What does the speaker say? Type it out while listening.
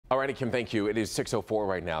All righty, Kim, thank you. It is 6:04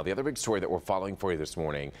 right now. The other big story that we're following for you this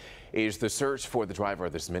morning is the search for the driver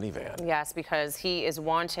of this minivan. Yes, because he is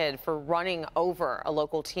wanted for running over a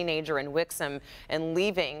local teenager in Wixom and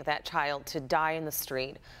leaving that child to die in the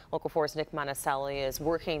street. Local 4's Nick Monticelli is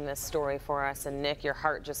working this story for us. And Nick, your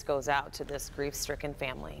heart just goes out to this grief-stricken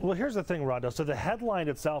family. Well, here's the thing, Rhonda. So the headline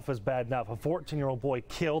itself is bad enough. A 14-year-old boy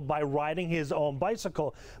killed by riding his own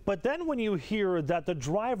bicycle. But then when you hear that the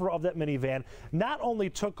driver of that minivan not only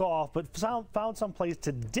took off, but found some place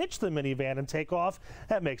to ditch the minivan and take off,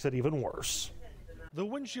 that makes it even worse. The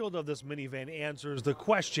windshield of this minivan answers the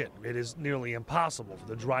question. It is nearly impossible for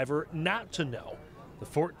the driver not to know the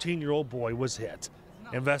 14-year-old boy was hit.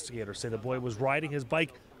 Investigators say the boy was riding his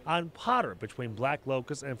bike on Potter between Black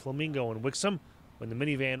Locust and Flamingo in Wixom when the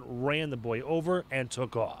minivan ran the boy over and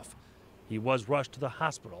took off. He was rushed to the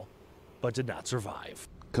hospital, but did not survive.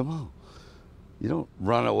 Come on. You don't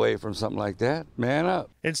run away from something like that. Man up.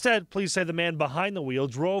 Instead, police say the man behind the wheel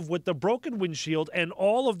drove with the broken windshield and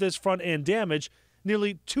all of this front end damage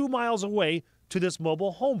nearly 2 miles away to this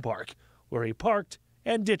mobile home park, where he parked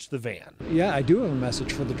and ditched the van. Yeah, I do have a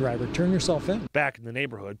message for the driver. Turn yourself in. Back in the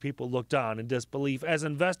neighborhood, people looked on in disbelief as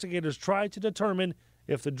investigators tried to determine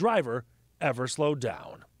if the driver ever slowed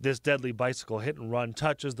down. This deadly bicycle hit and run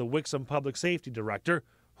touches the Wixom public safety director,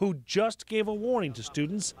 who just gave a warning to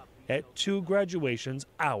students at 2 graduations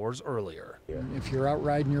hours earlier. If you're out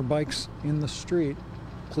riding your bikes in the street,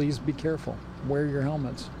 please be careful. Wear your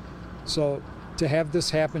helmets. So to have this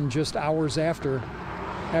happen just hours after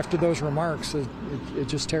those remarks, it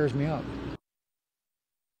just tears me up.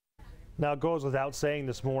 Now, it goes without saying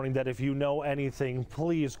this morning that if you know anything,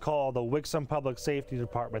 please call the Wixom Public Safety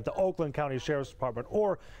Department, the Oakland County Sheriff's Department,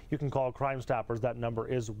 or you can call Crime Stoppers. That number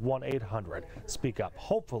is 1-800-SPEAK-UP.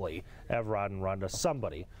 Hopefully, Everard and Rhonda,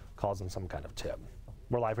 somebody calls in some kind of tip.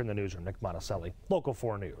 We're live in the newsroom. Nick Monticelli, Local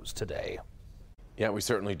 4 News today. Yeah, we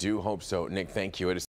certainly do hope so. Nick, thank you. It is